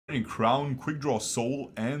Crown, Quick Draw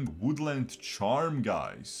Soul, and Woodland Charm,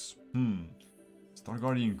 guys. Star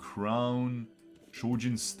Guardian Crown,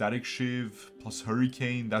 Shojin Static Shiv, plus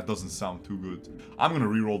Hurricane. That doesn't sound too good. I'm gonna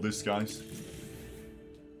reroll this, guys.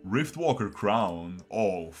 Riftwalker Crown.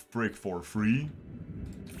 Oh, frick, for free.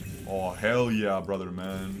 Oh, hell yeah, brother,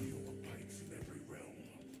 man.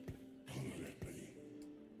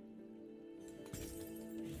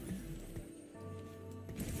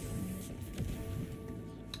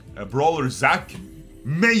 A Brawler Zac?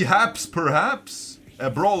 Mayhaps, perhaps?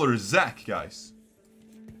 A Brawler Zac, guys.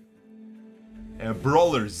 A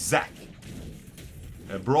Brawler Zac.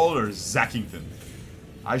 A Brawler Zackington.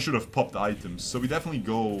 I should have popped items, so we definitely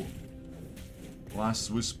go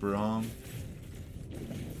Last Whisper, huh?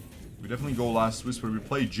 We definitely go Last Whisper. We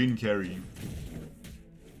play Jhin carry.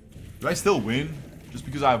 Do I still win? Just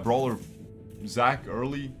because I have Brawler Zac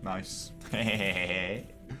early? Nice.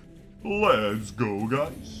 Let's go,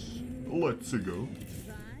 guys. Let's go.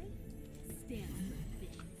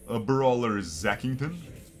 A Brawler Zackington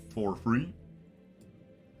for free.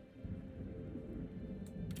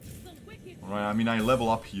 Alright, I mean, I level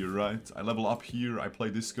up here, right? I level up here, I play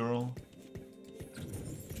this girl.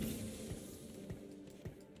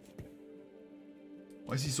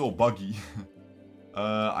 Why is he so buggy?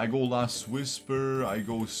 I go Last Whisper, I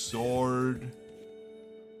go Sword.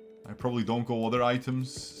 I probably don't go other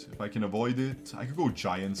items if I can avoid it. I could go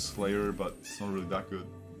Giant Slayer, but it's not really that good.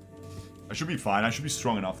 I should be fine. I should be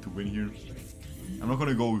strong enough to win here. I'm not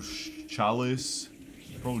gonna go Chalice.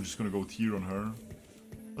 Probably just gonna go Tier on her.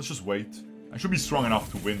 Let's just wait. I should be strong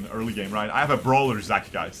enough to win early game, right? I have a Brawler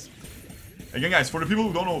Zac, guys. Again, guys, for the people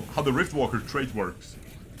who don't know how the Riftwalker trait works.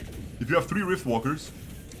 If you have 3 Riftwalkers,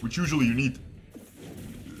 which usually you need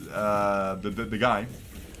the guy,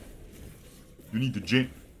 you need the Jhin,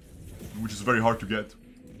 which is very hard to get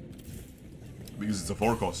because it's a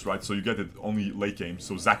 4 cost, right? So you get it only late game.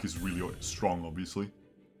 So Zac is really strong, obviously.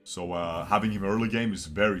 So having him early game is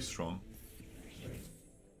very strong.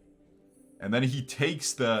 And then he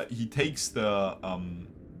takes the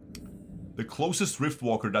closest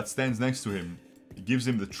Riftwalker that stands next to him. He gives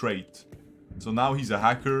him the trait. So now he's a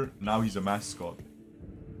hacker. Now he's a mascot.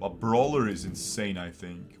 But Brawler is insane, I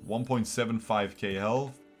think. 1.75k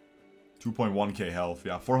health. 2.1k health,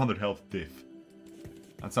 yeah, 400 health diff.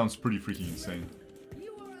 That sounds pretty freaking insane.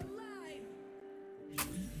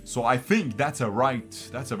 So I think that's a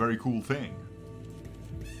very cool thing.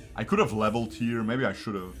 I could have leveled here, maybe I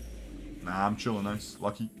should have. Nah, I'm chilling, nice,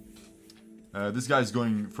 lucky. This guy's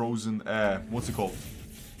going Frozen, what's it called?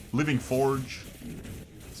 Living Forge.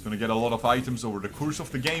 He's gonna get a lot of items over the course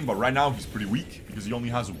of the game, but right now he's pretty weak, because he only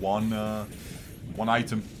has one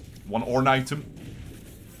item, one Ornn item.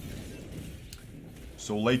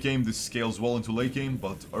 So late game, this scales well into late game,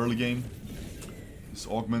 but early game, this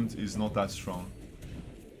augment is not that strong.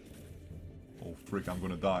 Oh frick, I'm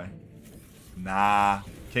gonna die. Nah,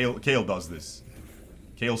 Kayle does this.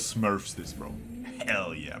 Kayle smurfs this, bro.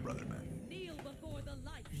 Hell yeah, brother, man.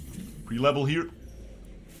 Pre-level here.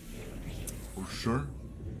 For sure.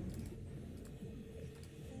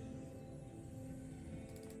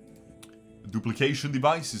 The duplication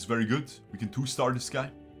device is very good. We can 2-star this guy.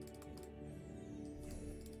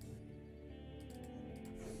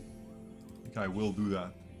 I will do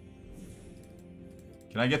that.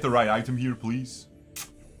 Can I get the right item here, please?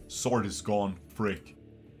 Sword is gone. Frick.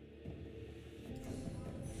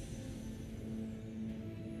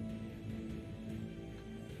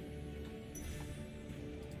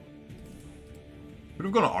 Could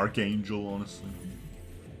have gone Archangel, honestly.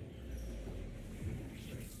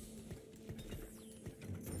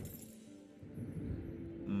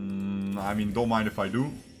 I mean, don't mind if I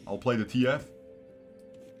do. I'll play the TF.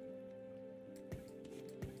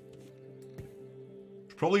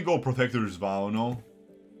 Probably go Protector's Vow, no?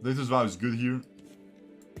 Protector's Vow is good here.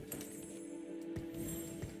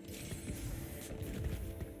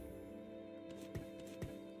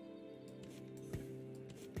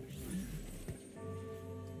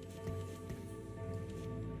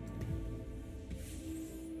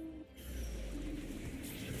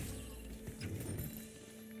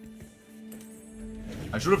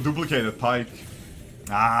 I should have duplicated Pyke.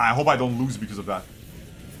 Ah, I hope I don't lose because of that.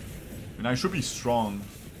 And I should be strong.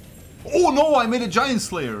 Oh no, I made a Giant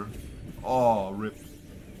Slayer. Oh, rip.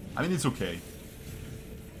 I mean, it's okay.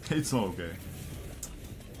 It's not okay.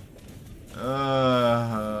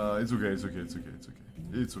 It's okay, it's okay, it's okay, it's okay.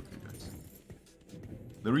 It's okay, guys.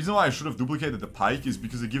 The reason why I should have duplicated the Pyke is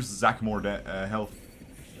because it gives Zac more health.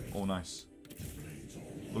 Oh, nice.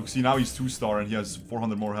 Look, see, now he's 2-star and he has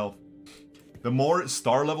 400 more health. The more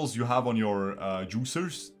star levels you have on your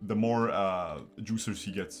juicers, the more juicers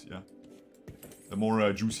he gets, yeah. The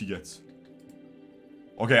more juice he gets.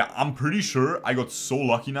 Okay, I'm pretty sure I got so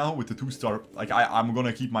lucky now with the 2-star. Like, I'm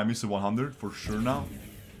gonna keep my Mr. 100 for sure now.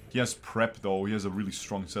 He has prep though, he has a really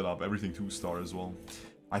strong setup, everything 2-star as well.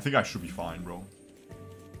 I think I should be fine, bro.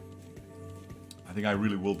 I think I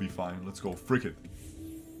really will be fine. Let's go, frick it.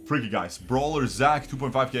 Frick it, guys. Brawler Zac,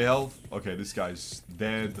 2.5k health. Okay, this guy's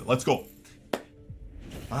dead. Let's go.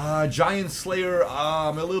 Giant Slayer,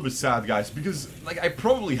 I'm a little bit sad, guys, because, like, I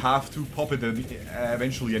probably have to pop it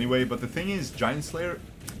eventually anyway, but the thing is, Giant Slayer,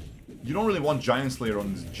 you don't really want Giant Slayer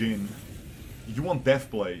on this Jhin. You want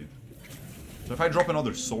Deathblade. So if I drop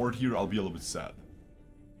another sword here, I'll be a little bit sad.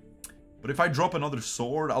 But if I drop another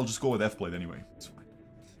sword, I'll just go with Deathblade anyway. It's fine.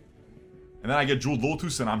 And then I get Jeweled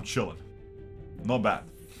Lotus and I'm chilling. Not bad.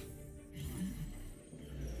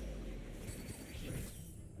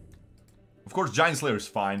 Of course, Giant Slayer is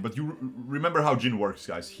fine, but you remember how Jhin works,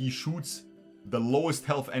 guys. He shoots the lowest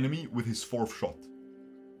health enemy with his 4th shot.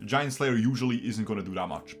 The Giant Slayer usually isn't going to do that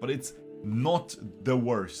much, but it's not the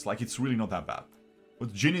worst. Like, it's really not that bad.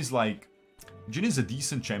 But Jhin is like... Jhin is a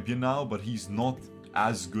decent champion now, but he's not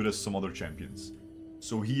as good as some other champions.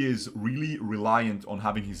 So he is really reliant on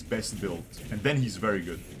having his best build, and then he's very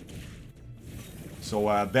good. So,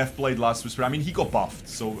 Deathblade, Last Whisper, I mean, he got buffed,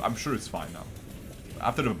 so I'm sure it's fine now.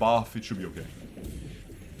 After the buff, it should be okay.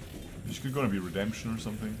 It's gonna be redemption or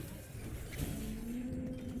something.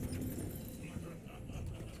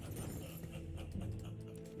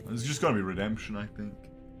 It's just gonna be redemption, I think.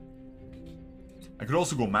 I could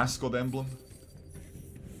also go Mascot Emblem.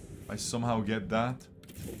 If I somehow get that.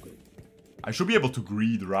 I should be able to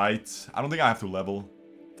greed, right? I don't think I have to level.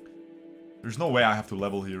 There's no way I have to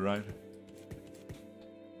level here, right?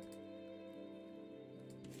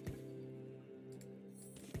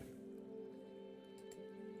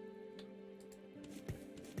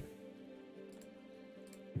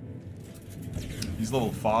 He's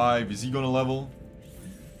level 5. Is he gonna level?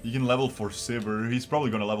 He can level for Sivir. He's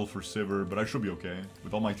probably gonna level for Sivir, but I should be okay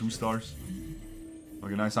with all my 2-stars.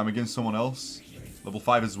 Okay, nice. I'm against someone else. Level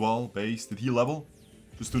 5 as well. Base. Did he level?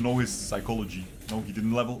 Just to know his psychology. No, he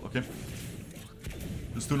didn't level. Okay.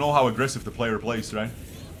 Just to know how aggressive the player plays, right?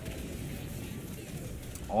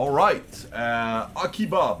 Alright.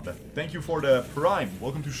 Akibab. Thank you for the Prime.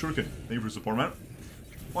 Welcome to Shurken. Thank you for support, man.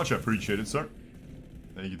 Much appreciated, sir.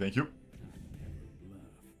 Thank you, thank you.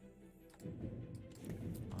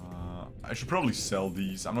 I should probably sell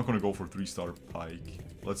these. I'm not gonna go for 3-star Pyke.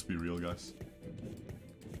 Let's be real, guys.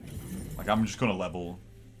 Like, I'm just gonna level.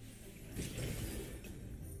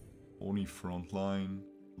 Phony Frontline.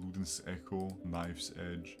 Luden's Echo. Knife's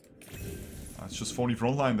Edge. It's just Phony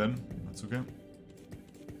Frontline then. That's okay.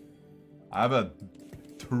 I have a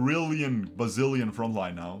bazillion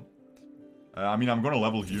Frontline now. I mean, I'm gonna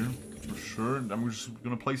level here. For sure. I'm just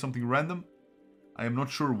gonna play something random. I am not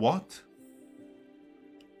sure what.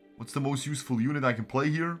 What's the most useful unit I can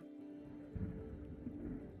play here?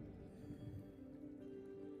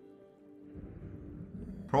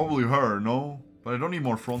 Probably her, no? But I don't need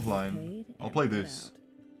more frontline. I'll play this.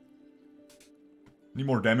 Need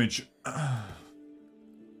more damage.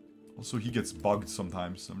 Also, he gets bugged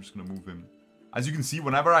sometimes, so I'm just gonna move him. As you can see,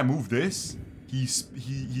 whenever I move this,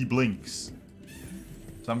 he blinks.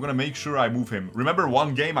 So I'm gonna make sure I move him. Remember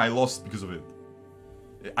one game I lost because of it.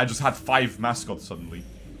 I just had 5 mascots suddenly.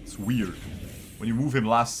 It's weird. When you move him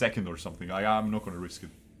last second or something, I'm not gonna risk it.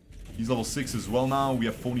 He's level 6 as well now. We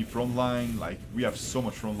have Phony Frontline. Like, we have so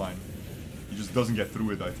much frontline. He just doesn't get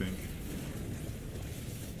through it, I think.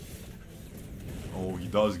 Oh, he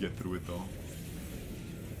does get through it though.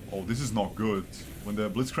 Oh, this is not good. When the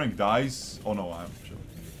Blitzcrank dies... Oh no, I'm chill.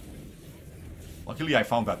 Luckily I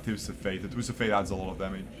found that Twisted Fate. The Twisted Fate adds a lot of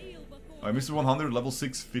damage. Alright, Mr. 100, level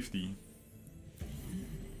 650.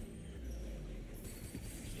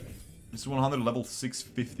 Mr. 100, level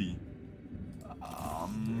 650.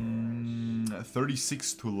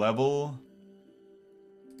 36 to level.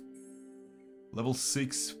 Level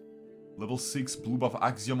 6. Level 6 blue buff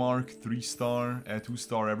Axiomark. 3-star.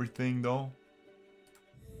 2-star everything though.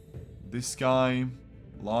 This guy.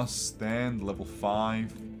 Last Stand. Level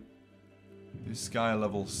 5. This guy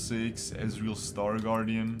level 6. Ezreal Star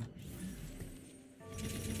Guardian.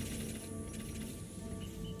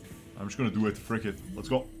 I'm just gonna do it. Frick it. Let's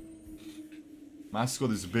go.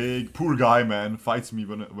 Mascot is big. Poor guy, man. Fights me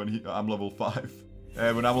when I'm level 5.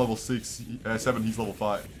 When I'm level 6, 7, he's level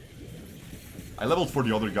 5. I leveled for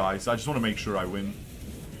the other guys. I just want to make sure I win.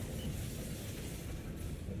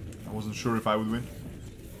 I wasn't sure if I would win.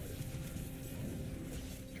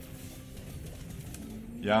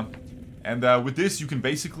 Yeah. And with this, you can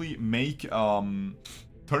basically make...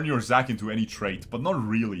 turn your Zac into any trait, but not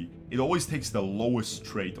really. It always takes the lowest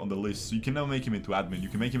trait on the list, so you can never make him into admin. You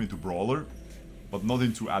can make him into brawler, but not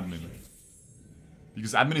into admin.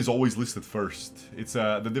 Because admin is always listed first. It's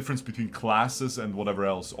the difference between classes and whatever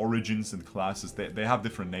else. Origins and classes, they have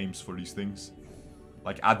different names for these things.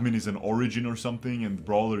 Like admin is an origin or something, and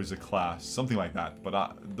brawler is a class. Something like that, but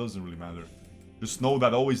it doesn't really matter. Just know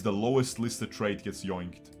that always the lowest listed trait gets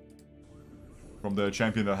yoinked. From the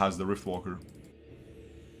champion that has the Riftwalker.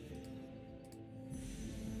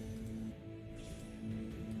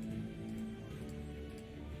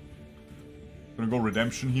 Gonna go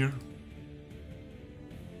redemption here.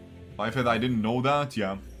 Life I didn't know that,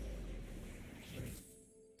 yeah.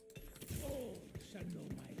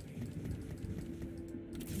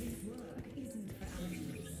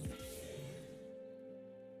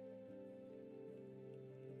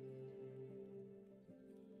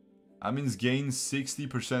 That means gain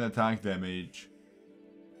 60% attack damage.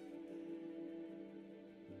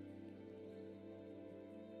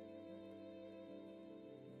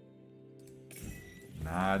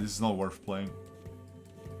 Nah, this is not worth playing.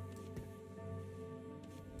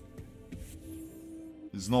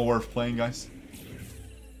 This is not worth playing, guys.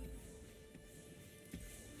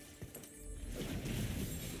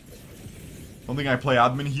 Don't think I play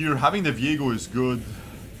admin here. Having the Viego is good.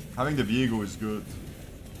 Having the Viego is good.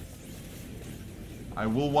 I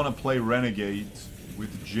will want to play Renegade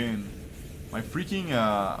with Jhin. My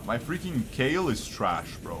freaking Kale is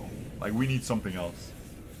trash, bro. Like, we need something else.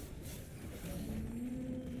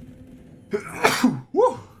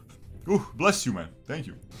 Woo! Ooh, bless you, man. Thank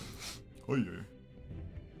you. Oh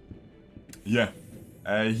yeah.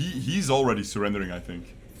 Yeah. He's already surrendering, I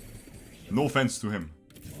think. No offense to him.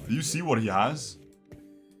 Do you see what he has?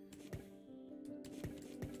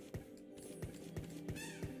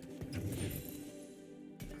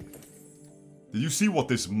 Did you see what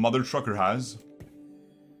this mother trucker has?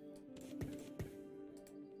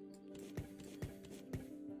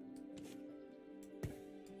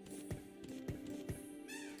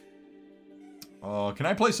 Can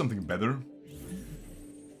I play something better?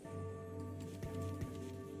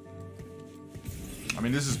 I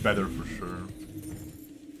mean, this is better for sure.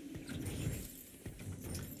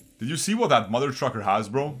 Did you see what that mother trucker has,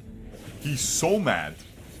 bro? He's so mad.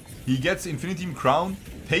 He gets InfiniTeam crown,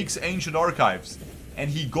 takes Ancient Archives, and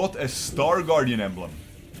he got a Star Guardian emblem.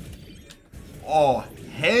 Oh,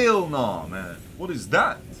 hell no, man. What is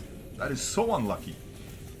that? That is so unlucky.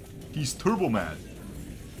 He's turbo mad.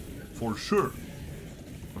 For sure.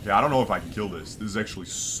 Okay, I don't know if I can kill this. This is actually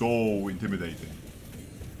so intimidating.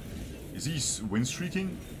 Is he win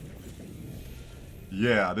streaking?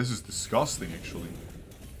 Yeah, this is disgusting, actually.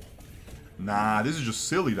 Nah, this is just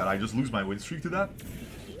silly that I just lose my win streak to that.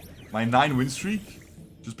 My 9 win streak?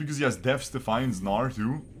 Just because he has Death's Defiance Gnar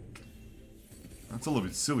too? That's a little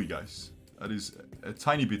bit silly, guys. That is a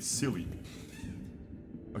tiny bit silly.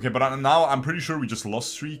 Okay, but now I'm pretty sure we just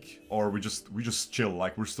lost streak. Or we just chill,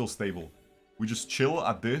 like we're still stable. We just chill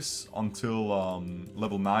at this until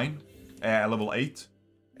level 9. Level 8.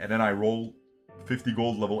 And then I roll 50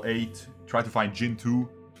 gold, level 8. Try to find Jhin 2.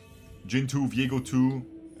 Jhin 2, Viego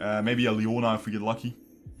 2. Maybe a Leona if we get lucky.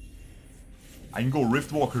 I can go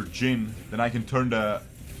Riftwalker Jhin. Then I can turn the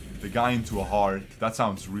guy into a heart. That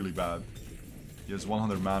sounds really bad. He has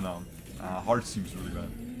 100 mana. Heart seems really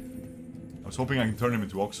bad. I was hoping I can turn him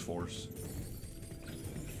into Ox Force.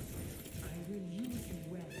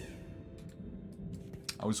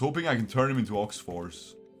 I was hoping I can turn him into Ox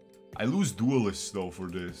Force. I lose Duelist though for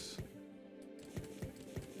this.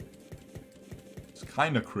 It's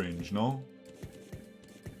kinda cringe, no?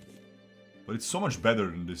 But it's so much better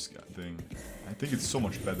than this thing. I think it's so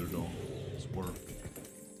much better though. It's worth.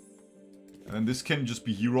 And then this can just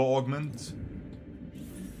be Hero Augment.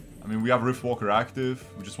 I mean, we have Riftwalker active.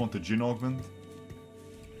 We just want the Jhin Augment.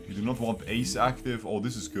 We do not want Ace active. Oh,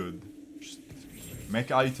 this is good. Just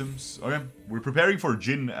mech items. Okay, we're preparing for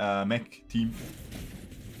Jhin mech team.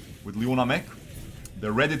 With Leona mech. The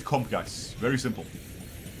Reddit comp, guys. Very simple.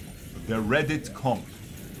 The Reddit comp.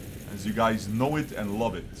 As you guys know it and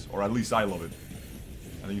love it. Or at least I love it.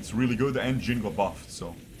 I think it's really good and Jhin got buffed,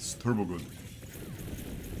 so it's turbo good.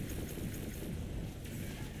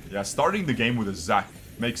 Yeah, starting the game with a Zac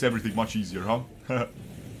makes everything much easier, huh?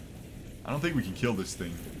 I don't think we can kill this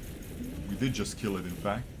thing. We did just kill it, in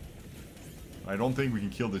fact. I don't think we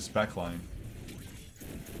can kill this backline.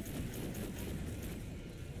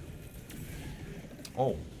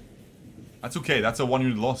 Oh. That's okay, that's a 1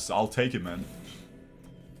 unit loss. I'll take it, man.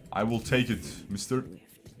 I will take it, mister.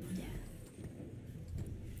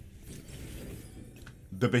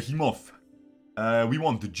 the behemoth. We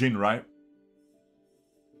want the Jhin, right?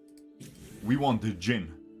 We want the Jhin.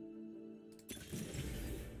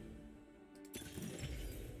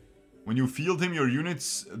 When you field him, your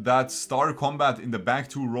units that star combat in the back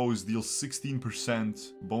 2 rows deal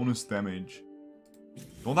 16% bonus damage.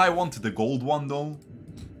 Don't I want the gold one though?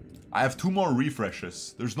 I have 2 more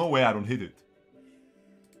refreshes. There's no way I don't hit it.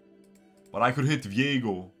 But I could hit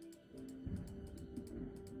Viego.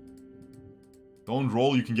 Don't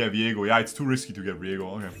roll, you can get Viego. Yeah, it's too risky to get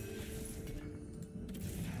Viego. Okay.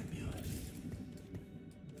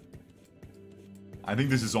 I think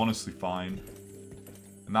this is honestly fine.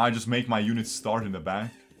 And now I just make my units start in the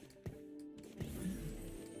back.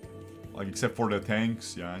 Like, except for the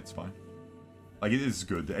tanks. Yeah, it's fine. Like, it is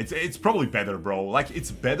good. It's probably better, bro. Like, it's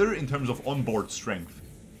better in terms of onboard strength.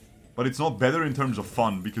 But it's not better in terms of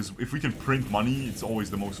fun. Because if we can print money, it's always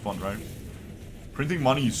the most fun, right? Printing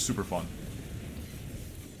money is super fun.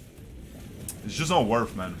 It's just not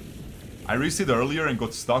worth, man. I risked it earlier and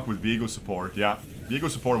got stuck with Viego support. Yeah, Viego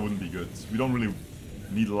support wouldn't be good. We don't really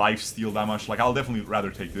need lifesteal that much. Like, I'll definitely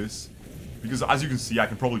rather take this. Because as you can see, I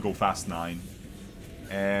can probably go fast 9.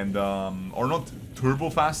 And, or not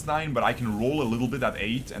turbo fast 9, but I can roll a little bit at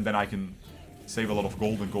 8. And then I can save a lot of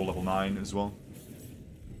gold and go level 9 as well.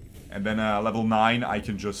 And then level 9, I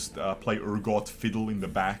can just play Urgot Fiddle in the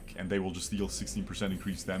back. And they will just deal 16%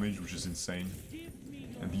 increased damage, which is insane.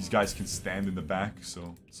 And these guys can stand in the back,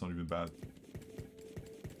 so it's not even bad.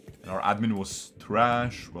 And our admin was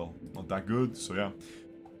trash. Well, not that good, so yeah.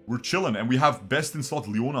 We're chilling, and we have best in slot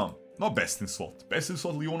Leona. Not best in slot. Best in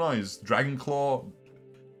slot Leona is Dragonclaw.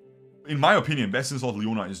 In my opinion, best in slot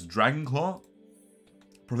Leona is Dragonclaw,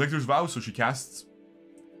 Protector's Vow, so she casts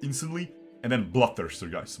instantly, and then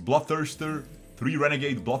Bloodthirster, guys. Bloodthirster, 3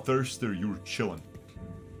 Renegade, Bloodthirster, you're chilling.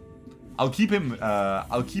 I'll keep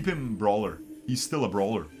him Brawler. He's still a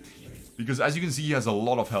Brawler. Because as you can see, he has a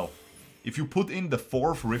lot of health. If you put in the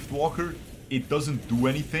 4th Riftwalker, it doesn't do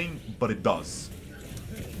anything, but it does.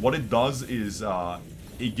 What it does is,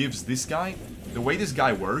 it gives this guy, the way this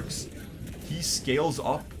guy works, he scales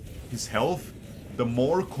up his health the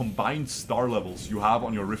more combined star levels you have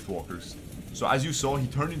on your Riftwalkers. So as you saw, he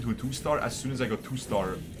turned into a 2-star as soon as I got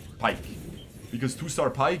 2-star Pyke. Because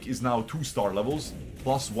 2-star Pyke is now 2-star levels,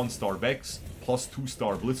 plus 1-star Vex, plus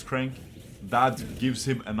 2-star Blitzcrank. That gives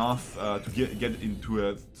him enough to get into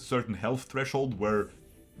a certain health threshold where,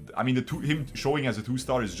 I mean, him showing as a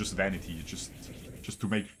 2-star is just vanity. It's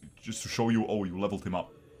just to show you, oh, you leveled him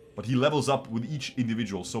up. But he levels up with each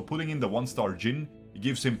individual. So putting in the 1-star Jhin, it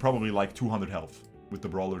gives him probably like 200 health with the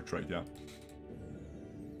Brawler trait, yeah.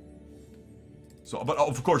 So, but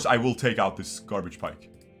of course, I will take out this garbage Pyke.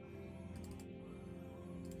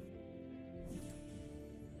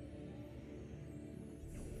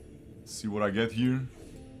 See what I get here.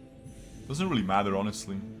 Doesn't really matter,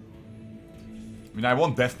 honestly. I mean, I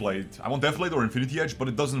want Deathblade. I want Deathblade or Infinity Edge, but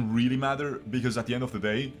it doesn't really matter because at the end of the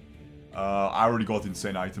day, I already got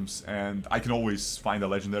insane items, and I can always find a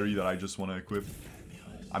legendary that I just want to equip.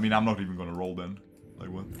 I mean, I'm not even gonna roll then. Like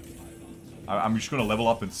what? I'm just gonna level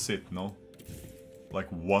up and sit. No. Like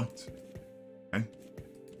what? Eh?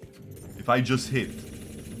 If I just hit,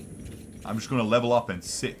 I'm just gonna level up and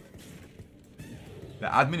sit. The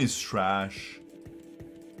admin is trash.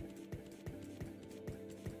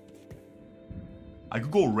 I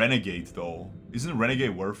could go Renegade though. Isn't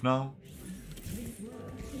Renegade worth now?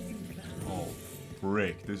 Oh,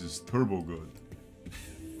 frick. This is turbo good.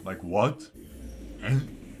 Like what?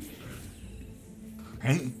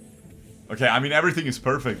 Okay, I mean everything is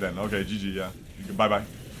perfect then. Okay, GG, yeah. Bye-bye.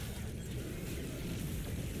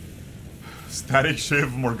 Static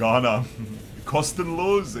Shiv Morgana. Cost and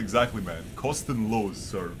lows? Exactly, man. Cost and lows,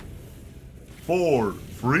 sir. For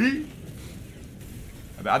free?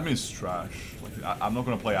 And the admin is trash. Like, I'm not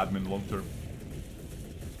gonna play admin long term.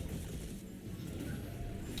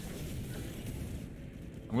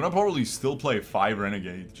 I'm gonna probably still play 5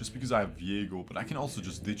 Renegade, just because I have Viego, but I can also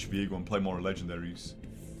just ditch Viego and play more legendaries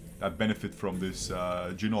that benefit from this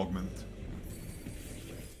Jhin augment.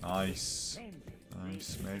 Nice.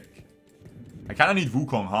 Nice, mech. I kinda need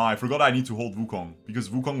Wukong, huh? I forgot I need to hold Wukong, because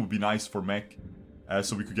Wukong would be nice for mech,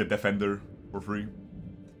 so we could get Defender for free.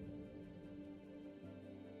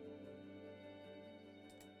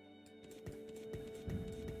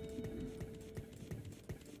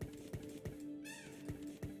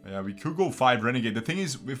 Yeah, we could go 5 Renegade. The thing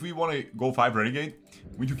is, if we want to go 5 Renegade,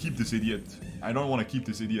 we need to keep this idiot. I don't want to keep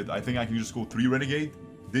this idiot. I think I can just go 3 Renegade,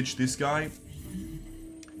 ditch this guy,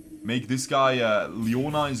 make this guy,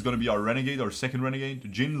 Leona is going to be our Renegade, our 2nd Renegade.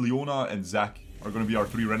 Jhin, Leona, and Zac are going to be our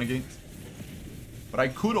 3 Renegades. But I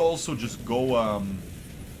could also just go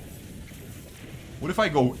What if I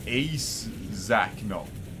go Ace Zac? No.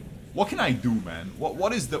 What can I do, man?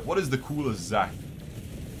 What is the coolest Zac?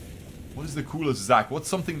 What is the coolest Zac? What's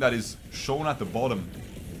something that is shown at the bottom?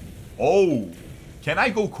 Oh! Can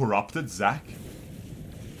I go Corrupted Zac?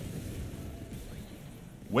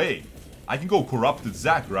 Wait. I can go Corrupted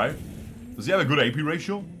Zac, right? Does he have a good AP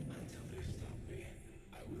ratio?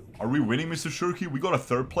 Are we winning, Mr. Shurkou? We got a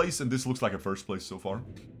 3rd place, and this looks like a 1st place so far.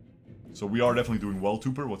 So we are definitely doing well,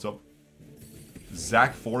 Tooper. What's up?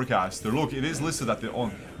 Zac Forecaster. Look, it is listed at the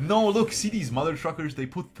on. No, look, see these mother truckers? They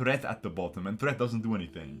put Threat at the bottom, and Threat doesn't do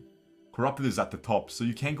anything. Corrupted is at the top, so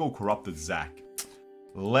you can't go Corrupted Zac.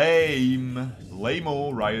 Lame.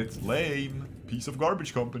 Lame-o, Riot. Lame. Piece of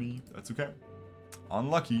garbage company. That's okay.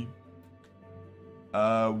 Unlucky.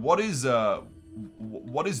 What is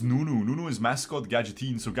Nunu? Nunu is mascot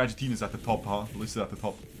Gadgeteen, so Gadgeteen is at the top, huh? Listed at the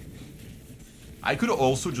top. I could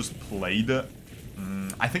also just play the...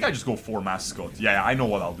 I think I just go for mascot. Yeah, I know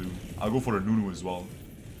what I'll do. I'll go for a Nunu as well.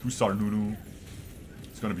 2-star Nunu.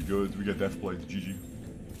 It's gonna be good. We get Deathblade. GG.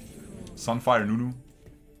 Sunfire Nunu.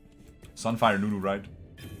 Sunfire Nunu, right?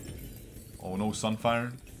 Oh no,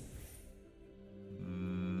 Sunfire.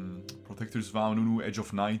 Protector's Vow Nunu. Edge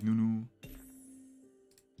of Night Nunu.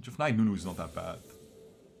 Edge of Night Nunu is not that bad.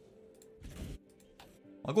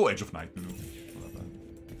 I'll go Edge of Night Nunu. Not that bad.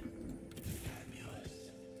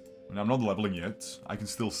 And I'm not leveling yet. I can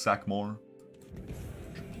still sack more.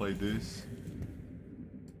 Play this.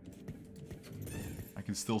 I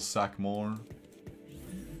can still sack more.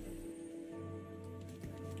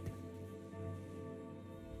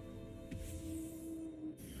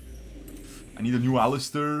 I need a new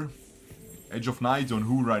Alistair. Edge of Night on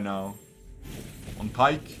who right now? On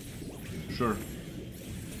Pyke? Sure.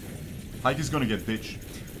 Pyke is gonna get ditched.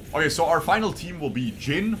 Okay, so our final team will be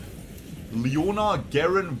Jhin, Leona,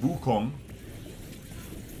 Garen, Wukong,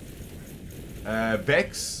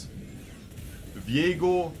 Vex,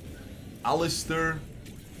 Viego, Alistair,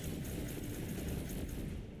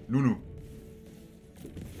 Nunu.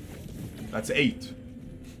 That's 8.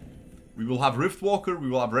 We will have Riftwalker, we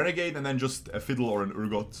will have Renegade, and then just a Fiddle or an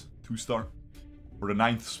Urgot 2-star for the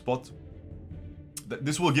 9th spot.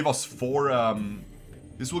 This will give us 4.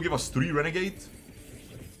 This will give us 3 Renegade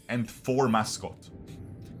and 4 mascot.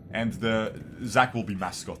 And the Zac will be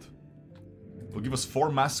mascot. It'll give us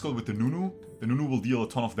 4 mascot with the Nunu. The Nunu will deal a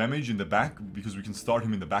ton of damage in the back because we can start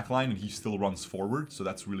him in the back line and he still runs forward, so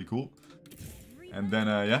that's really cool. And then,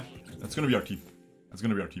 yeah, that's gonna be our team. That's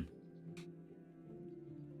gonna be our team.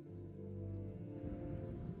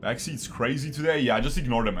 Backseat's crazy today? Yeah, just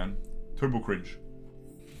ignore them, man. Turbo cringe.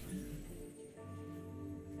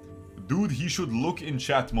 Dude, he should look in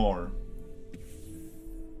chat more.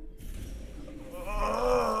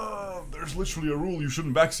 There's literally a rule, you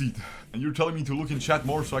shouldn't backseat. And you're telling me to look in chat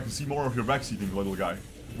more so I can see more of your backseating, little guy.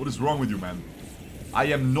 What is wrong with you, man? I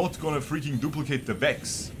am not gonna freaking duplicate the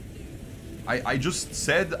Vex. I just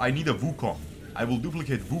said I need a Wukong. I will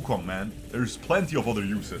duplicate Wukong, man. There's plenty of other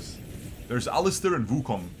uses. There's Alistair and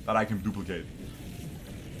Wukong that I can duplicate.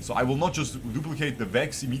 So I will not just duplicate the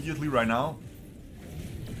Vex immediately right now.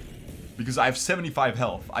 Because I have 75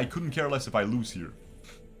 health. I couldn't care less if I lose here.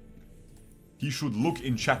 He should look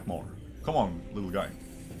in chat more. Come on, little guy.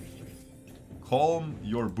 Calm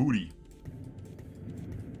your booty.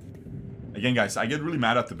 Again, guys, I get really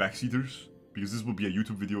mad at the backseaters. Because this will be a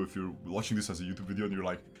YouTube video if you're watching this as a YouTube video and you're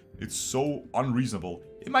like, it's so unreasonable.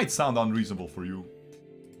 It might sound unreasonable for you.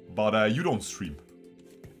 But you don't stream.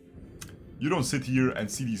 You don't sit here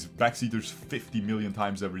and see these backseaters 50 million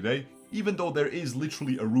times every day. Even though there is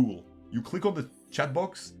literally a rule. You click on the chat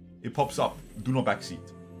box, it pops up. Do not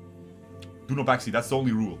backseat. Do not backseat, that's the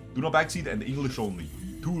only rule. Do not backseat and English only.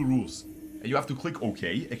 2 rules. And you have to click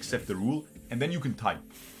OK, accept the rule, and then you can type.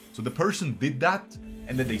 So the person did that,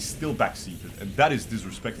 and then they still backseated. And that is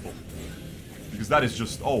disrespectful. Because that is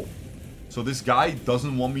just, oh, so this guy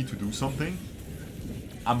doesn't want me to do something.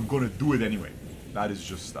 I'm gonna do it anyway. That is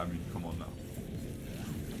just, I mean, come on now.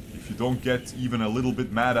 If you don't get even a little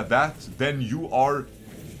bit mad at that, then you are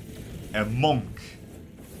a monk.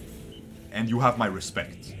 And you have my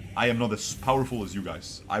respect. I am not as powerful as you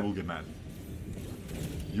guys. I will get mad.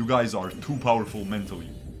 You guys are too powerful mentally.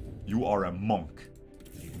 You are a monk.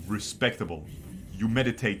 Respectable. You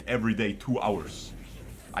meditate every day 2 hours.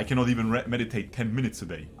 I cannot even meditate 10 minutes a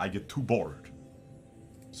day. I get too bored.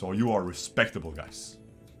 So you are respectable, guys.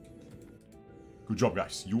 Good job,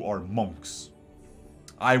 guys. You are monks.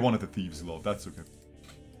 I wanted the thieves, though. That's okay.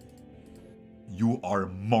 You are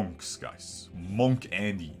monks, guys. Monk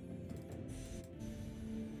Andy.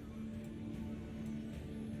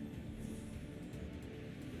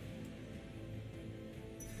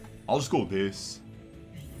 I'll just go this.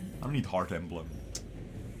 I don't need Heart Emblem.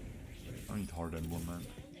 I don't need Heart Emblem, man.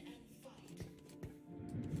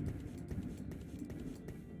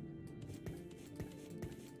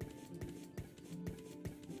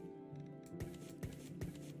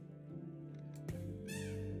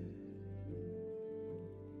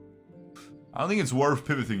 I don't think it's worth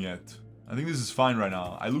pivoting yet. I think this is fine right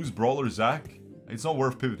now. I lose Brawler Zac. It's not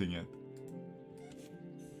worth pivoting yet.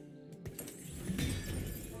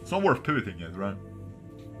 It's not worth pivoting yet, right?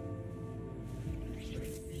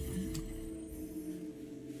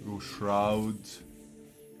 Go Shroud.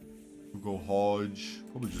 Go Hodge.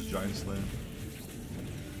 Probably just Giant Slam.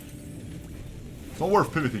 It's not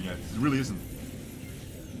worth pivoting yet. It really isn't.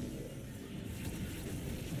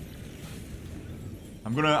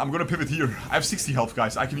 I'm gonna pivot here. I have 60 health,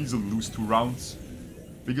 guys. I can easily lose 2 rounds.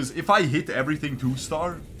 Because if I hit everything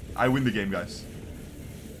 2-star, I win the game, guys.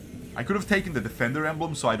 I could have taken the Defender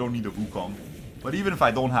emblem, so I don't need a Wukong. But even if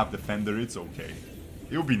I don't have Defender, it's okay.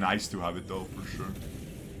 It would be nice to have it, though, for sure.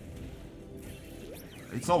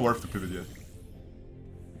 It's not worth the pivot yet.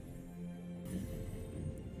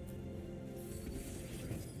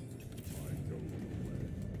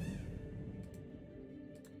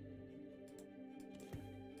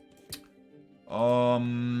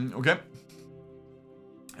 Okay.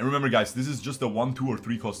 And remember, guys, this is just a 1, 2, or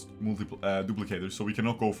 3 cost duplicator, so we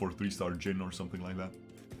cannot go for 3-star Jhin or something like that.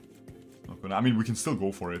 Not gonna, I mean, we can still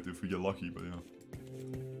go for it if we get lucky, but yeah.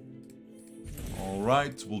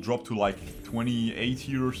 Alright, we'll drop to like 28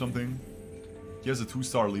 here or something. He has a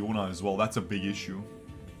 2-star Leona as well, that's a big issue.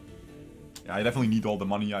 Yeah, I definitely need all the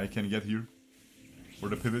money I can get here for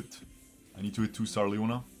the pivot. I need to hit 2-star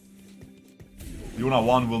Leona. Leona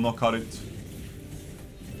 1 will not cut it.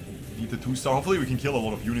 Need the 2-star. Hopefully we can kill a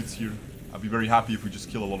lot of units here. I'd be very happy if we just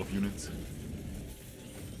kill a lot of units.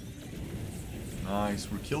 Nice,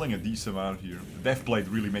 we're killing a decent amount here. The Deathblade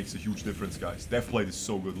really makes a huge difference, guys. Deathblade is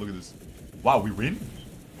so good, look at this. Wow, we win?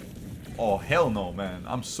 Oh, hell no, man.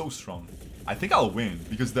 I'm so strong. I think I'll win,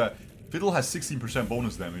 because the Fiddle has 16%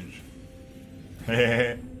 bonus damage.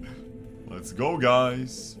 Let's go,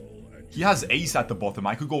 guys. He has Ace at the bottom.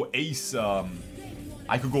 I could go Ace,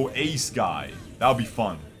 I could go Ace guy. That would be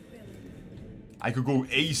fun. I could go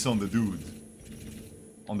Ace on the dude.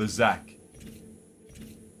 On the Zac.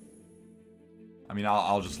 I mean,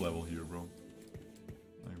 I'll just level here, bro.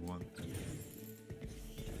 Like one.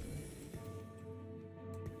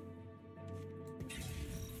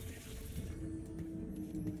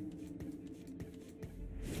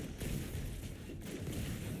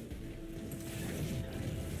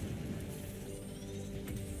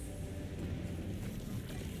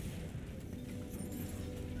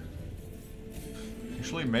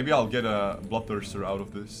 Actually, maybe I'll get a Bloodthirster out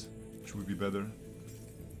of this, which would be better.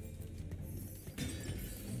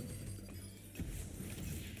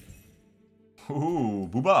 Ooh,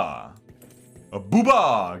 booba. A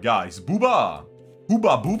booba, guys. Booba.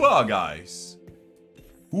 Booba, booba, guys.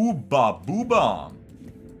 Booba, booba.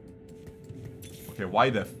 Okay, why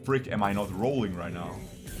the frick am I not rolling right now?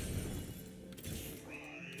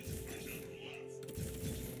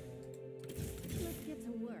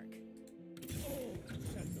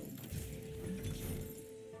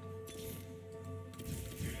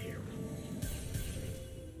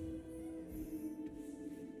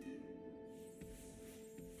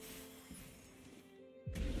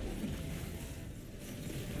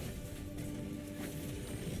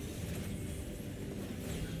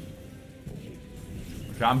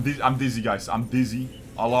 I'm dizzy, guys. I'm dizzy.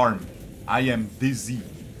 Alarm. I am dizzy.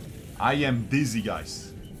 I am dizzy,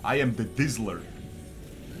 guys. I am the Dizzler.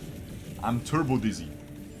 I'm turbo dizzy.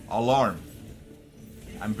 Alarm.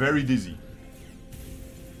 I'm very dizzy.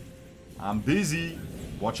 I'm dizzy.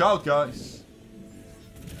 Watch out, guys.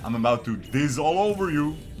 I'm about to diz all over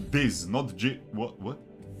you. Diz, not J. What? What?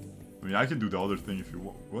 I mean, I can do the other thing if you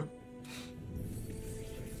want. What?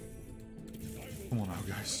 Come on now,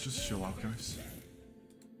 guys. Just chill out, guys.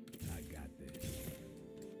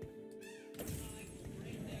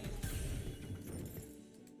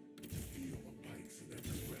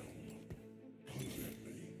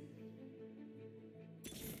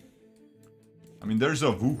 I mean, there's a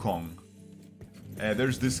Wukong.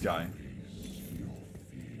 There's this guy.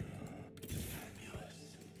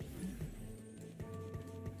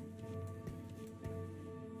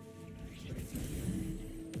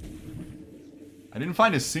 I didn't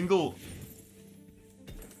find a single...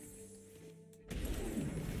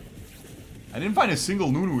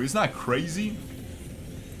 Nunu. Isn't that crazy?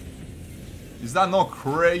 Is that not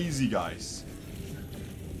crazy, guys?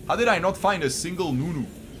 How did I not find a single Nunu?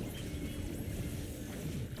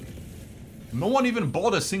 No one even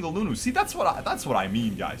bought a single Nunu. See, that's what I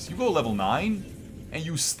mean, guys. You go level 9 and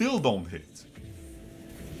you still don't hit.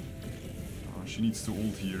 Oh, she needs to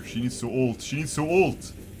ult here. She needs to ult. She needs to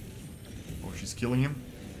ult. Oh, she's killing him.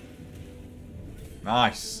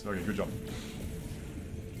 Nice. Okay, good job.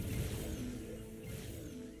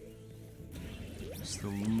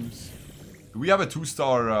 Still lose. Do we have a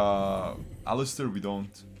 2-star Alistair? We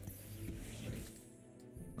don't.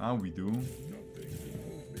 Now we do.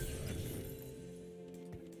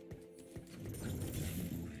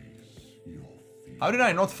 How did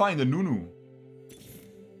I not find a Nunu?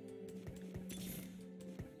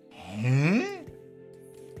 Huh?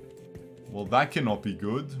 Well, that cannot be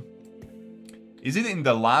good. Is it in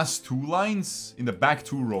the last 2 lines? In the back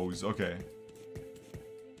 2 rows, okay.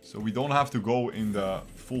 So we don't have to go in the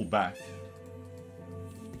full back.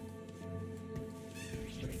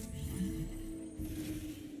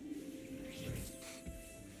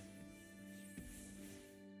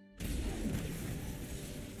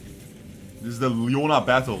 This is the Leona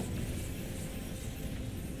battle.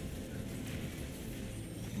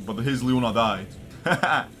 But his Leona died.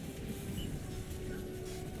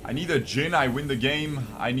 I need a Jhin, I win the game.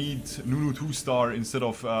 I need Nunu 2-star instead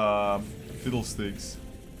of Fiddlesticks.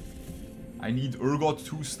 I need Urgot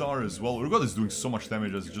 2-star as well. Urgot is doing so much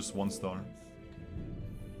damage as just 1-star.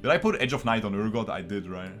 Did I put Edge of Night on Urgot? I did,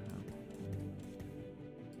 right?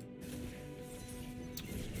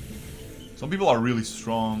 Some people are really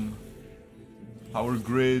strong. Power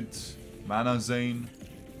Grid, Mana Zane.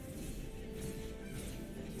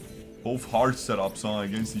 Both hard setups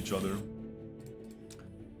against each other.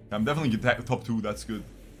 I'm definitely top 2, that's good.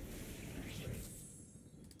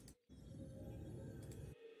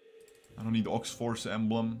 I don't need Oxforce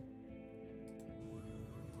emblem.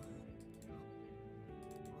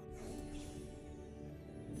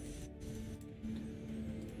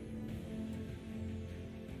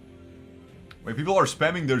 Wait, people are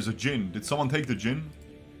spamming there's a Jhin. Did someone take the Jhin?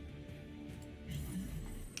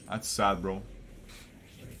 That's sad, bro.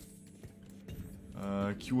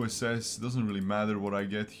 QSS, doesn't really matter what I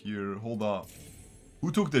get here. Hold up.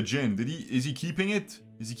 Who took the Jhin? Is he keeping it?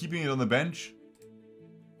 Is he keeping it on the bench?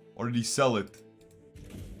 Or did he sell it?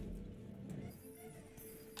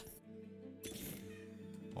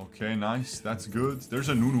 Okay, nice. That's good. There's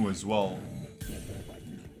a Nunu as well.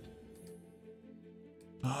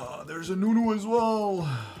 Ah, there's a Nunu as well.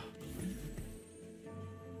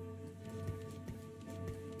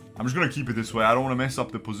 I'm just gonna keep it this way. I don't want to mess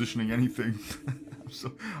up the positioning, anything.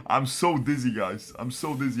 I'm so dizzy, guys. I'm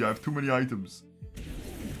so dizzy. I have too many items.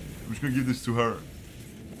 I'm just gonna give this to her.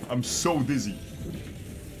 I'm so dizzy.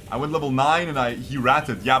 I went level 9 and he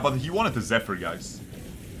ratted. Yeah, but he wanted the Zephyr, guys.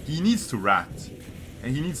 He needs to rat.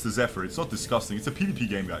 And he needs the Zephyr. It's not disgusting. It's a PvP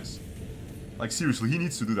game, guys. Like, seriously, he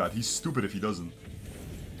needs to do that. He's stupid if he doesn't.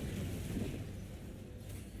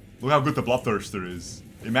 Look how good the Bloodthirster is.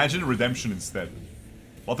 Imagine Redemption instead.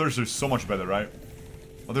 Bloodthirster is so much better, right?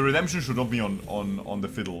 But the Redemption should not be on the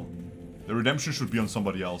Fiddle. The Redemption should be on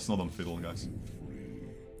somebody else, not on Fiddle, guys.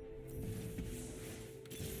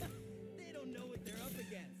 They don't know what they're up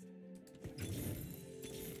against.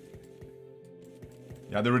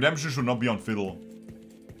 Yeah, the Redemption should not be on Fiddle.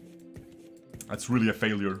 That's really a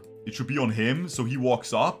failure. It should be on him, so he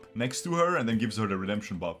walks up next to her and then gives her the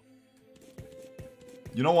Redemption buff.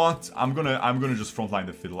 You know what? I'm gonna just frontline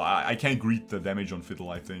the Fiddle. I can't greet the damage on Fiddle,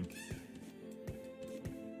 I think.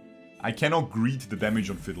 I cannot greet the damage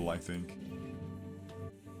on Fiddle, I think.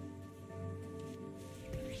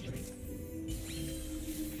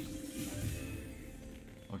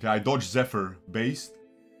 Okay, I dodged Zephyr. Based.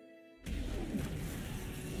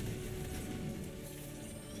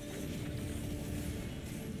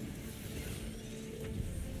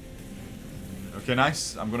 Okay,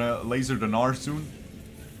 nice. I'm gonna laser the Gnar soon.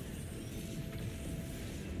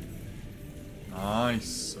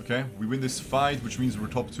 Nice. Okay, we win this fight, which means we're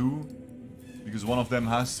top 2. Because one of them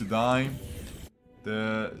has to die.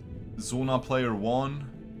 The Zona player won.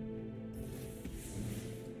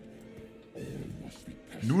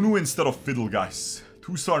 Nunu instead of Fiddle, guys.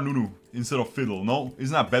 2-star Nunu instead of Fiddle. No?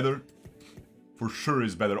 Isn't that better? For sure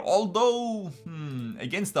is better. Although,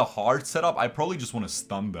 against the hard setup, I probably just want to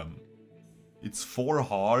stun them. It's 4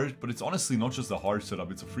 hard, but it's honestly not just a hard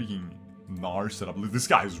setup. It's a freaking Gnar setup. This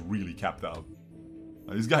guy is really capped out.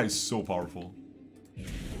 This guy is so powerful. I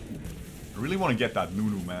really want to get that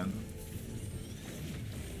Nunu, man.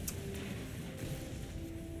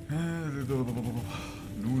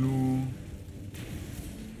 Nunu.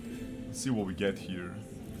 Let's see what we get here.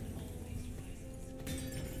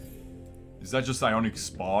 Is that just Ionic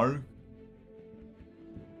Spark?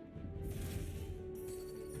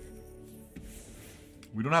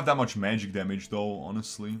 We don't have that much magic damage though,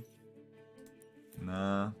 honestly.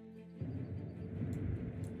 Nah.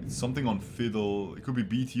 It's something on Fiddle. It could be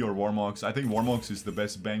BT or Warmox. I think Warmox is the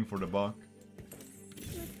best bang for the buck.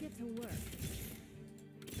 Let's get to work.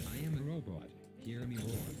 I am a robot. Hear me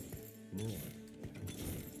roar. Roar.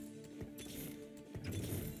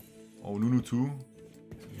 Oh, Nunu too.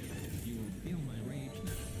 You will feel my rage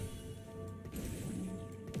now.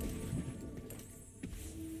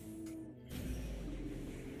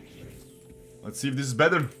 Let's see if this is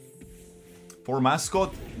better. For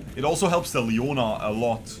Mascot, it also helps the Leona a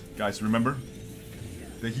lot. Guys, remember?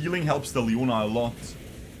 The healing helps the Leona a lot.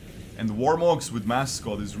 And Warmogs with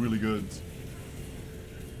Mascot is really good.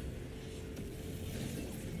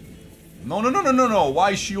 No, no, no, no, no, no.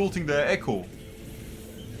 Why is she ulting the Echo?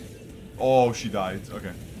 Oh, she died.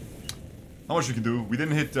 Okay. Not much we can do. We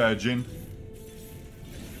didn't hit Jhin.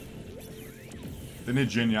 Didn't hit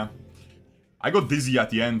Jhin, yeah. I got dizzy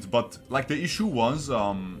at the end, but like the issue was,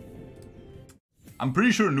 I'm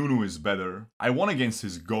pretty sure Nunu is better. I won against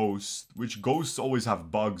his Ghost, which Ghosts always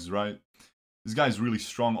have bugs, right? This guy is really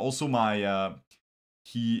strong. Also, my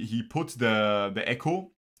he put the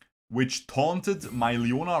Echo, which taunted my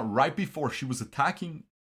Leona right before she was attacking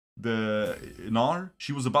the Gnar.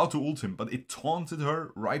 She was about to ult him, but it taunted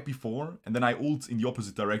her right before, and then I ult in the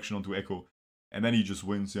opposite direction onto Echo, and then he just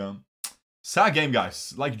wins. Yeah. Sad game,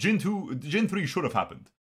 guys. Like, Jhin 3 should have happened.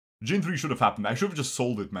 Jhin 3 should have happened. I should have just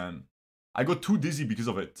sold it, man. I got too dizzy because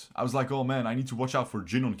of it. I was like, oh man, I need to watch out for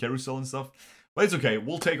Jhin on carousel and stuff. But it's okay.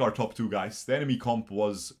 We'll take our top 2, guys. The enemy comp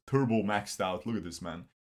was turbo maxed out. Look at this, man.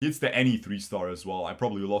 He hits the any 3-star as well. I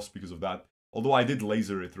probably lost because of that. Although I did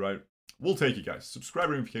laser it, right? We'll take it, guys. Subscribe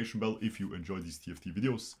and notification bell if you enjoy these TFT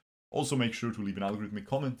videos. Also, make sure to leave an algorithmic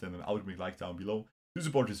comment and an algorithmic like down below to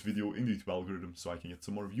support this video in the YouTube algorithm so I can get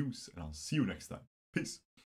some more views, and I'll see you next time. Peace.